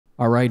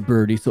All right,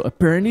 Birdie. So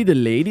apparently the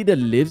lady that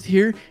lives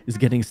here is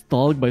getting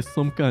stalked by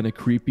some kind of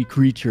creepy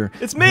creature.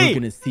 It's me. We're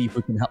gonna see if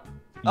we can help.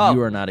 Oh.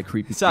 You are not a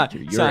creepy creature.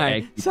 You're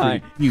Sorry.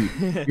 actually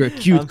cute. You're a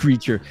cute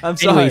creature. I'm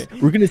sorry.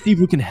 Anyways, we're gonna see if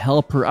we can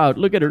help her out.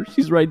 Look at her.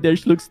 She's right there.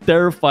 She looks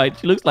terrified.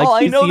 She looks like I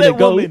she's know seen that a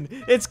ghost.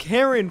 woman. It's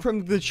Karen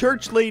from the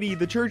church lady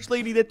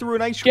that threw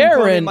an ice cream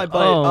cone in my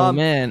butt. Oh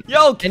man.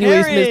 Yo, Karen.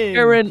 Anyways, Miss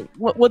Karen,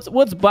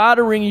 what's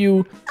bothering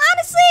you?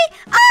 Honestly,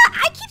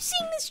 I keep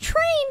seeing this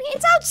train.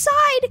 It's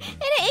outside,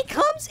 and it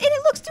comes, and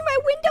it looks through my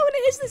window, and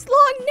it has this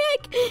long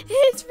neck.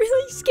 It's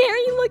really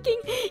scary looking.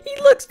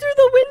 He looks through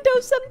the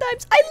window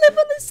sometimes. I live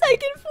on the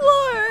second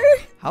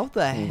floor. How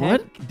the heck?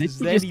 What? Did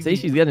she just say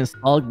she's getting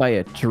stalked by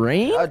a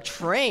train? A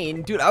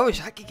train? Dude, I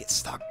wish I could get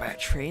stalked by a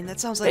train. That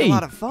sounds like a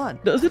lot of fun.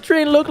 Does the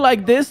train look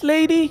like this,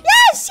 lady?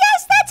 Yes,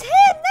 that's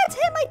him. That's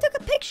him. I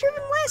took a picture of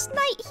him last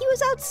night. He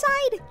was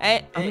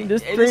outside. I mean,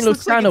 this train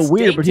looks kind of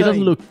weird, but he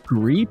doesn't look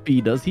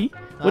creepy, does he?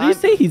 What do you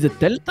say? He's a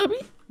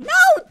Teletubby? No,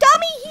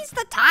 dummy. He's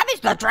the Thomas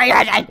the Train.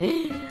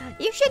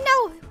 You should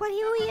know who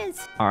he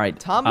is. All right.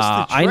 Thomas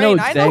the Train. I know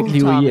exactly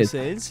who he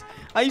is.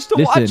 I used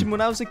to watch him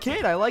when I was a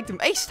kid. I liked him.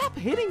 Hey, stop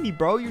hitting me,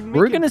 bro.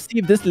 We're going to see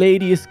if this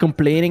lady is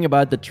complaining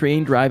about the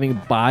train driving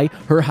by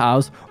her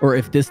house or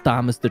if this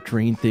Thomas the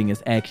Train thing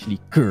is actually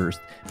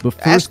cursed. But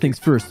first things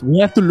first, we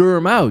have to lure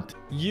him out.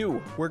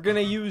 We're going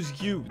to use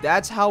you.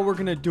 That's how we're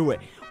going to do it.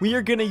 We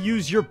are going to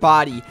use your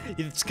body.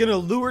 It's going to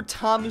lure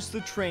Thomas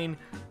the Train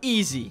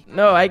easy.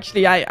 No,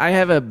 actually, I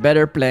have a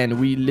better plan.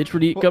 We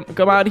literally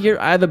come out here.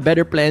 I have a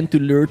better plan to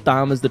lure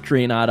Thomas the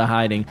Train out of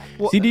hiding.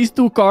 See these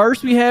two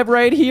cars we have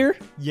right here?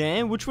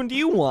 Yeah, which one do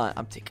you want?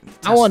 I'm taking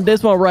the I want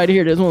this one right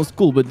here. This one's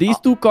cool. But these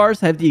two cars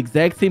have the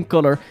exact same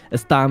color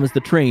as Thomas the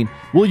Train.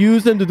 We'll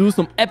use them to do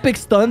some epic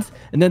stunts.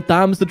 And then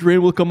Thomas the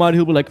Train will come out.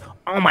 He'll be like,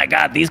 oh my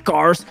God, these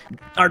cars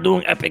are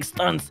doing epic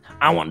stunts.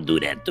 I want to do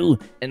that too.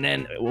 And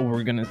then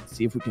we're going to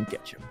see if we can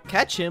catch him.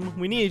 Catch him?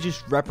 We need to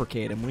just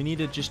replicate him. We need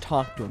to just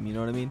talk to him. You know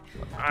what I mean?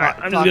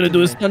 I'm just going to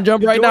do a stunt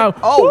jump right now.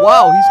 Oh,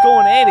 wow. He's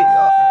going at it.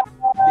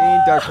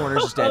 And Dark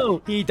Corner's is dead.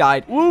 He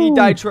died. He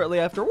died shortly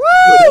after. Woo!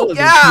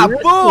 Yeah,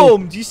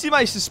 boom. Do you see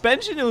my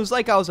suspension? It was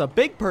like I was a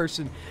big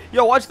person.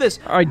 Yo, watch this.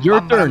 All right, your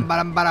turn.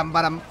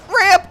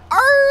 Ramp.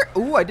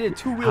 Ooh, I did a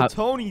two-wheel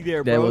Tony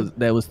there, bro.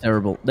 That was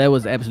terrible. That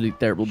was absolutely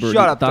terrible, bro.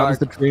 Shut up, Thomas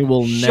the Train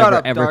will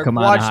never, ever come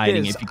out of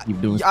hiding if you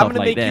keep doing stuff like that.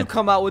 I'm going to make you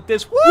come out with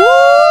this. Woo!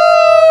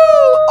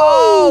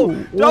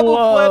 Oh,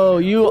 double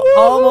flip. You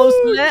almost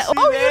landed.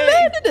 Oh, you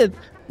landed it.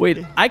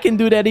 Wait, I can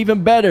do that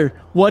even better.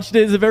 Watch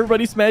this. If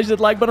everybody smashes that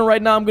like button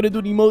right now, I'm going to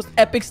do the most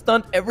epic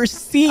stunt ever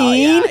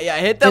seen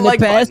hit that like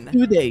button. in the past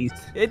 2 days.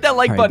 Hit that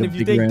like button if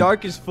you think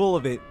Dark is full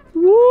of it.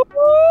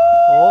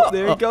 Oh,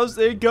 there he goes.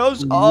 There he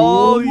goes.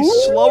 Oh,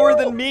 he's slower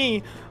than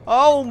me.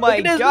 Oh,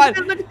 my God.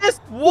 Look at this.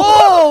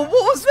 Whoa, what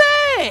was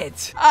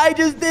that? I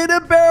just did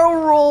a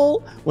barrel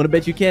roll. Want to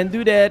bet you can't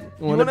do that?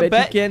 Want to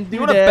bet you can't do that? You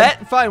want to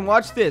bet? Fine,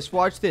 watch this.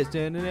 Watch this.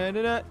 There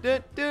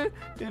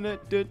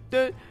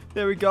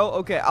we go.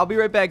 Okay, I'll be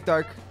right back,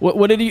 Dark.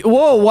 What did he...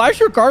 Whoa, why is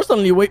your car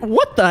suddenly... Wait,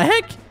 what the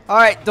heck? All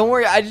right, don't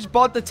worry. I just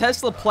bought the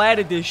Tesla Plaid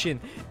Edition.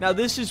 Now,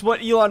 this is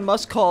what Elon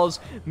Musk calls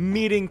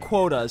meeting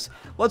quotas.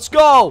 Let's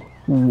go.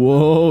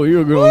 Whoa,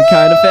 you're going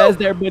kind of fast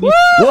there, buddy.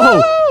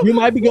 Whoa, you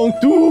might be going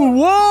too.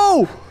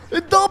 Whoa,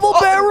 a double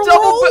barrel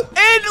roll.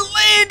 And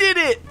landed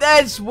it.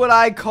 That's what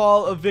I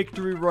call a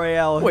victory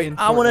royale. Wait,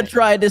 I want to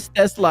try this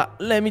Tesla.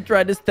 Let me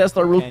try this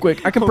Tesla real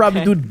quick. I can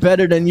probably do it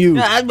better than you.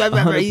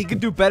 You can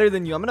do better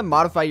than you. I'm going to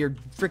modify your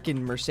freaking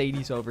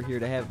Mercedes over here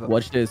to have a...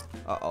 Watch this.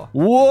 Uh-oh.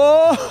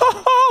 Whoa.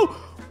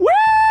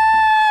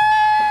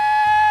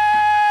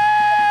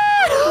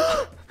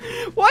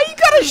 Why you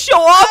gotta show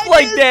off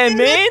like that,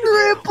 man?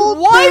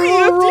 Why do you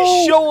have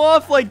to show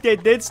off like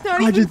that? That's not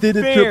even fair. I just did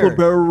a triple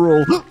barrel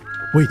roll.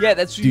 Wait, yeah,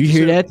 that's do you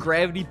hear that?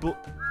 Gravity. Was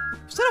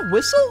that a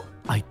whistle?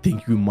 I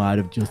think you might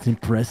have just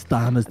impressed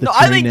Thomas the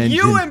Train Train engine.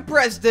 No, I think you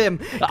impressed him.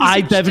 I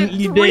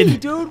definitely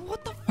did. Dude,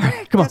 what the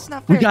frick? Come on, that's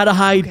not fair. we gotta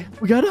hide. Okay.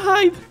 We gotta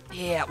hide.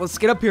 Yeah, let's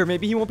get up here.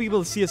 Maybe he won't be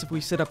able to see us if we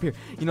sit up here.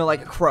 You know,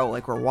 like a crow,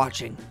 like we're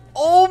watching.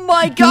 Oh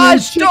my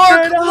gosh,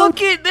 Dark!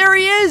 Look it, there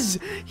he is.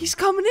 He's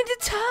coming into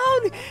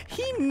town.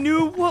 He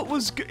knew what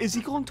was good. Is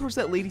he going towards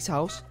that lady's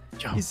house?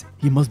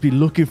 He must be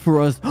looking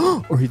for us,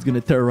 or he's gonna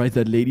terrorize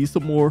that lady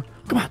some more.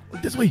 Come on,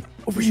 this way,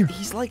 over here.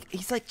 He's like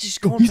just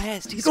going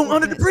past. He's going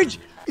under the bridge.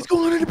 He's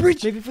going under the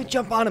bridge. Maybe if we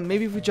jump on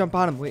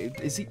him. Wait,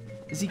 is he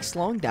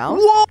slowing down?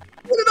 Whoa!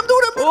 I'm doing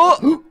it. Oh,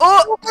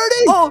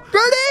 Birdie!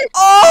 Birdie!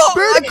 Oh,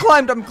 Birdie!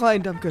 I'm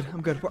climbed. I'm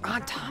good. We're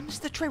on Thomas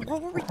the Train.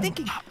 What were we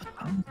thinking?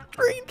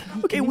 Train.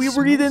 Okay, we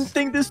really didn't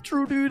think this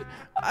through, dude.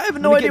 I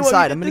have no idea. I'm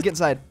gonna get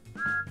inside.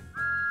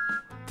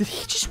 Did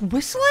he just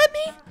whistle at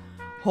me?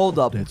 Hold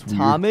up, That's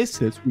Thomas.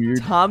 Weird. That's weird.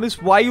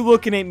 Thomas, why are you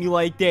looking at me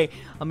like that?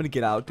 I'm gonna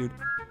get out, dude.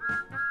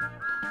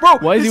 Bro,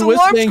 why is his he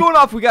alarm's whistling? going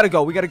off. We gotta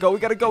go. Whoa.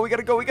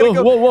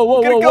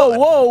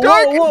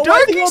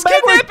 Dark, he's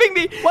kidnapping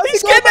me.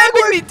 He's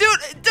kidnapping me, dude.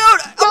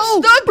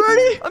 I'm stuck.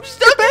 Birdie. I'm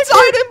stuck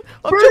inside him.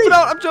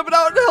 I'm jumping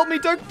out. Help me,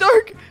 Dark.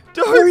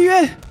 Where are you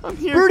at? I'm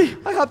here. Birdie.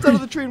 I hopped out of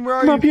the train. Where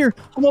are you?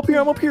 I'm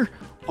up here.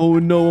 Oh,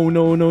 no,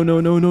 no, no, no,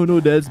 no, no, no.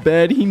 That's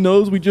bad. He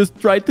knows we just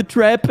tried to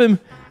trap him.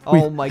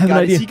 Oh my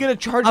God, is he gonna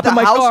charge Hop the in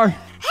my house? car.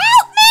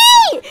 Help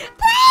me!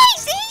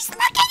 Please! He's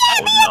looking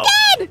at me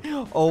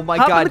again! Oh my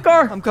Hop God. in the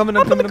car. I'm coming,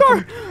 Hop in the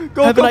car.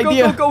 Go, I have go, an go,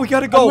 idea. go, go. We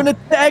gotta go. I'm gonna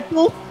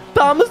tackle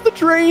Thomas the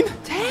train. I'm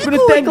gonna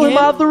Tackle tackle him him?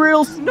 off the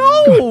rails.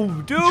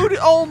 No, dude.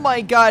 Oh my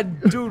God,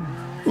 dude.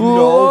 No.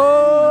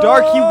 Whoa.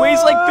 Dark, he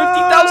weighs like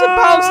 50,000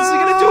 pounds. Is he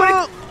gonna do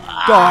anything?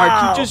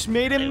 Dark, you just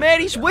made him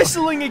mad. He's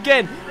whistling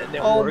again.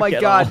 Oh my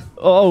God.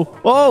 Oh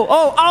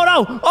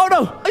no. Oh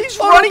no. He's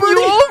running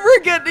you over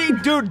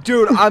again.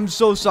 Dude, I'm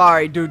so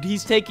sorry, dude.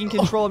 He's taking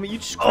control of me. You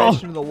just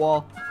crashed into the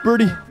wall.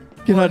 Birdie,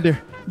 get out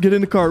there. Get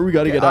in the car. We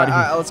gotta get out of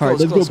here.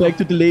 Let's Let's go back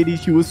to the lady.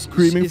 She was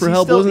screaming for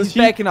help, wasn't He's she?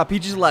 backing up. He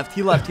just left.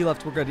 He left.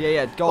 We're good.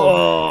 Yeah, go.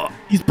 Oh,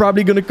 he's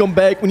probably gonna come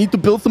back. We need to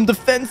build some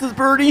defenses,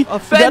 Birdie. A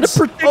fence. We gotta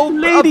protect the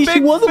lady. She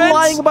wasn't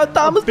lying about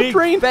Thomas the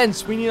train.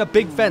 Fence. We need a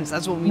big fence.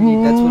 That's what we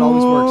need. That's what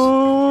always works.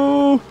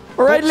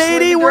 All right, Don't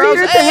lady, sling the we're girls.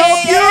 here to Hey,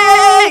 help you.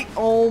 hey!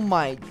 Oh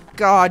my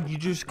God, you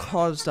just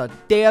caused a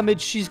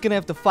damage. She's gonna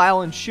have to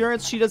file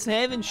insurance. She doesn't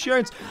have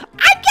insurance. I'm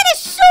gonna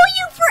sue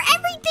you for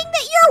everything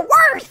that you're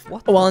worth!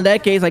 What? Well, in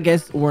that case, I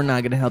guess we're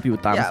not gonna help you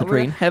with Thomas the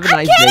we're- train. Have a I'm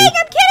nice kidding! day.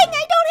 I'm kidding!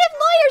 I don't have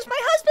lawyers! My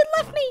husband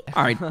left me!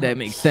 All right, that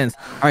makes sense.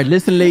 All right,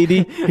 listen,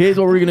 lady. Here's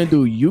what we're gonna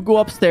do. You go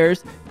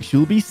upstairs.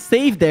 She'll be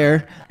safe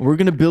there. And we're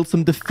gonna build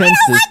some defenses.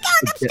 I don't like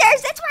going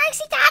upstairs! That's where I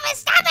see Thomas!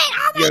 Stop it!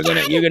 Oh my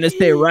God! You're gonna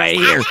stay right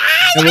here,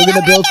 and we're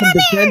gonna build some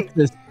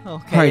defenses.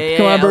 Okay, All right,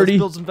 come on, let's Birdie.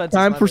 build some fences,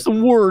 Time my for bad.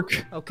 some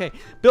work. Okay,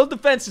 build the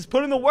fences.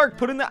 Put in the work.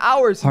 Put in the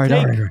hours. All right, Take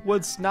all right, all right.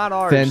 what's not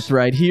ours. Fence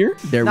right here.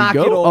 There Knock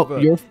we it go. over. Oh,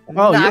 your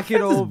Knock it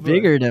fence is over.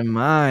 bigger than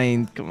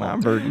mine. Come on,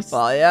 Birdie.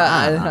 Well,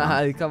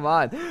 yeah, come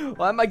on.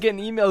 Why am I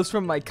getting emails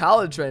from my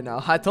college right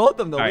now? I told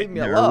them to All leave right, me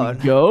there alone.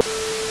 we go.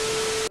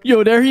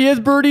 Yo, there he is,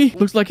 Birdie.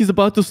 Looks like he's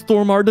about to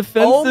storm our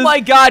defenses. Oh my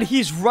God,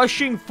 he's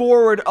rushing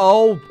forward.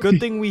 Oh, good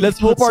thing we Let's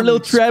put hope our some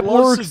little trap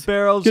explosive works.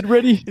 barrels. Get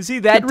ready. Is he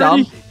that Get dumb?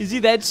 ready. Is he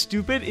that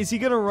stupid? Is he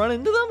gonna run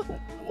into them?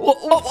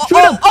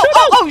 Shoot him!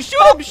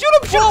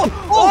 Shoot him!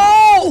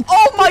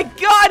 Oh my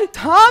God,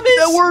 Thomas!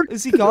 That worked.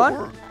 Is he That gone?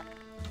 worked.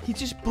 He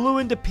just blew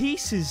into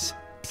pieces.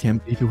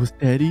 Can't believe it was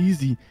that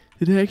easy.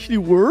 Did it actually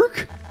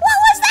work? What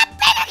was that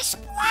big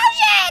explosion?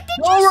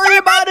 Did Don't you worry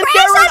set my about it,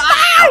 grass Karen. on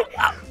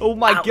fire? Oh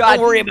my God!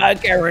 Don't worry about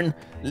it, Karen.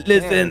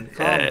 Listen,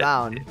 calm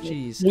down.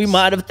 Jesus. we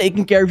might have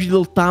taken care of your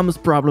little Thomas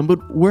problem, but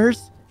where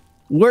is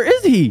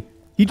he?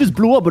 He just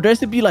blew up, but there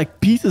should be like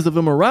pieces of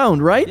him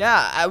around, right?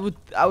 Yeah, I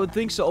would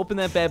think so. Open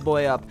that bad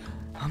boy up.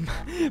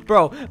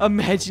 Bro,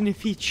 imagine if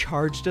he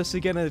charged us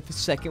again and if the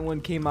second one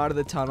came out of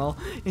the tunnel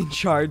and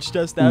charged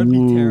us. That would be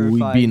Ooh, terrifying.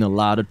 we'd be in a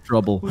lot of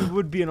trouble. We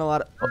would be in a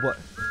lot of... What?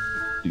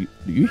 Do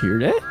you hear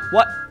that?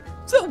 What?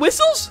 Is that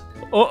whistles?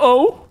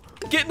 Uh-oh.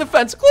 Get in the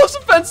fence. Close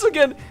the fence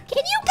again.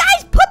 Can you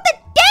guys put the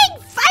dang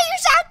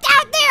fires out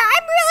down there?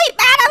 I'm really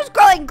mad I was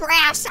growing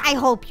grass. I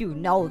hope you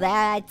know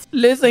that.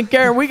 Listen,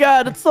 Karen, we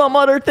got some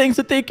other things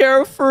to take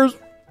care of first.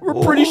 We're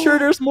pretty sure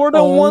there's more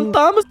than one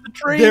Thomas the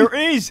train. There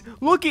is.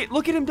 Look at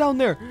him down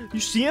there.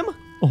 You see him?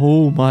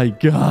 Oh my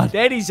God.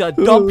 Daddy's a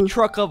dump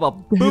truck of a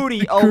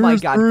booty. The Oh my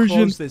cursed God. version.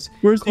 Close this.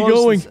 Where's he Close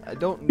going? this. I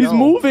don't know. He's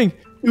moving.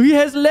 He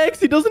has legs.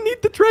 He doesn't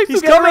need the tracks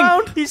He's to get coming.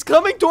 around. He's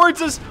coming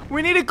towards us.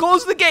 We need to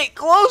close the gate.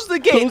 Close the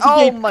gate. Close the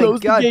Oh gate. my Close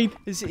the God. gate.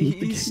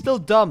 He's still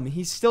dumb.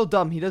 He's still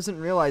dumb. He doesn't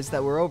realize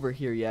that we're over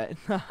here yet.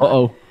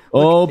 Uh-oh.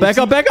 Oh, back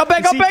up, back up,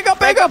 back up, back up,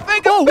 back up. Whoa,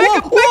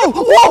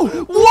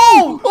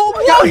 oh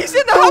my God, he's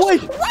in the house.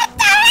 What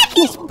the heck?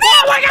 He's big.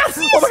 Oh my God.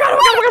 Oh my God. Oh my God.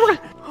 Oh my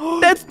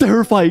God. That's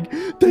terrifying.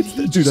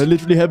 Dude, I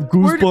literally have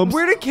goosebumps.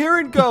 Where did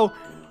Karen go?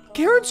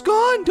 Karen's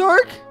gone,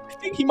 Dark. I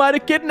think he might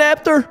have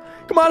kidnapped her.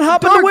 Come on,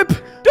 hop in the whip.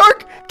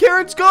 Dark,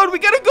 Karen's gone. We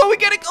gotta go.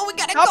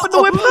 Hop in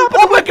the whip, hop in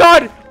Oh the my whip.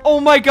 God. Oh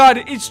my God,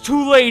 it's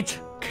too late.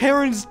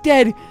 Karen's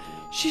dead.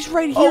 She's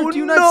right here. Oh, Do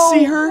you not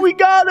see her? We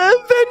gotta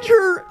avenge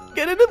her.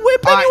 Get in the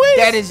whip anyways.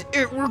 That is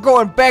it. We're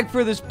going back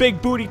for this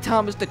big booty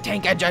Thomas the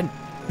Tank Engine.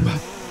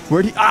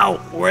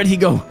 Where'd he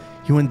go?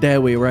 He went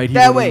that way, right? He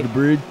That went way. over the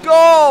bridge.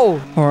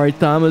 Go. All right,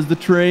 Thomas the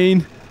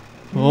train.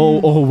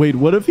 Oh, wait.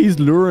 What if he's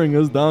luring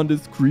us down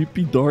this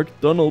creepy, dark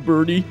tunnel,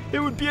 Birdie? It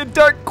would be a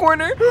dark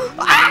corner.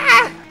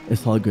 Ah!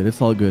 It's all good. It's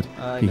all good.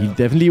 I Okay, he know.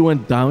 definitely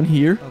went down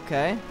here.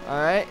 Okay.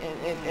 All right.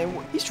 And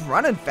he's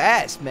running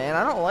fast, man.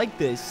 I don't like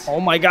this.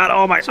 Oh my God.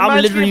 Oh my. This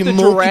reminds me of the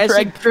multi-track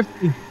Jurassic-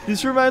 drifting.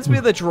 This reminds me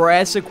of the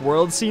Jurassic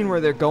World scene where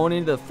they're going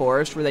into the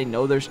forest where they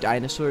know there's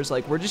dinosaurs.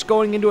 Like, we're just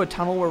going into a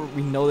tunnel where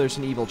we know there's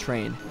an evil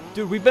train.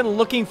 Dude, we've been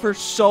looking for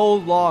so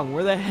long.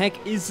 Where the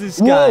heck is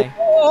this guy?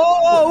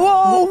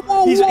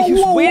 Whoa. He's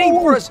waiting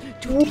for us.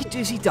 Dude,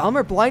 is he dumb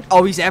or blind?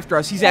 Oh, he's after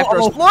us. He's after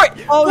us. Uh-oh. Floor it!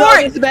 Oh, no, Floor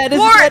it! this is bad, this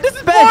is Floor bad, it! this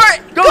is bad.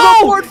 Floor it! Go, Go!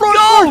 forward.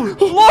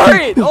 Floor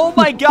it! Oh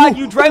my God,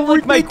 you drive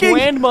like my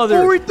grandmother.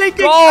 Overthinking.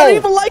 Go! I don't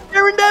even like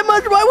Karen that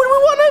much. Why would we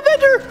want to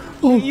avenge her?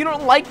 Oh. You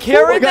don't like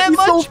Karen God, that he's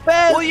much? so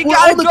fast. Well, you We're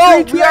gotta on the go.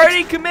 train We tracks.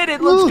 already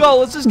committed. Let's go.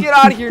 Let's just get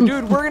out of here,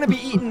 dude. We're gonna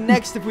be eaten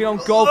next if we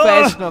don't go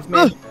fast enough,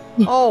 man.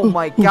 Oh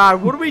my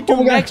God, what do we do Oh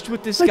my God. next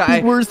with this I guy?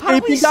 think we're How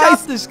do we escaping, stop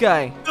guys. this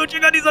guy? Go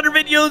check out these other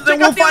videos Check and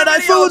we'll out the find other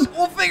out soon. videos.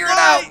 We'll figure it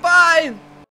out. Bye.